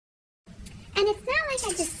And it's not like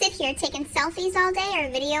I just sit here taking selfies all day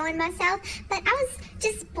or videoing myself, but I was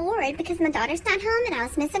just bored because my daughter's not home and I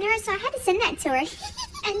was missing her, so I had to send that to her.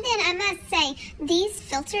 And then I must say, these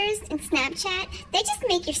filters in Snapchat, they just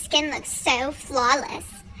make your skin look so flawless.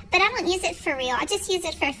 But I don't use it for real, I just use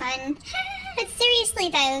it for fun. But seriously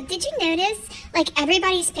though, did you notice, like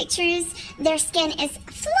everybody's pictures, their skin is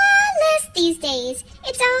flawless these days?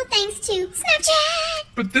 It's all thanks to Snapchat!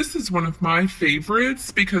 But this is one of my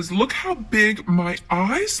favorites because look how big my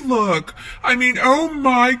eyes look. I mean, oh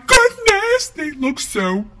my goodness, they look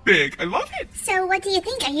so big. I love it. So what do you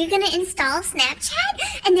think? Are you gonna install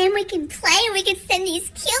Snapchat? And then we can play and we can send these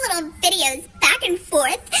cute little videos back and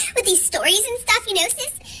forth with these stories and stuff, you know,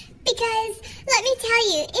 sis? Because, let me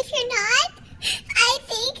tell you, if you're not, I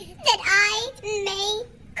think that I may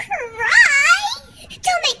cry.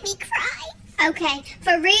 Don't make me cry. Okay,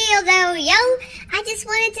 for real though, yo, I just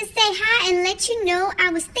wanted to say hi and let you know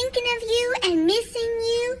I was thinking of you and missing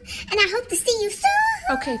you, and I hope to see you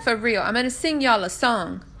soon. Okay, for real, I'm gonna sing y'all a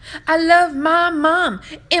song. I love my mom,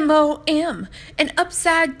 M-O-M, and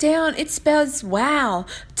upside down it spells wow,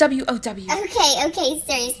 W-O-W. Okay,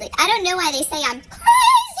 seriously, I don't know why they say I'm crazy.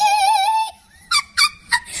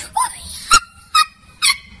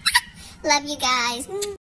 Love you guys.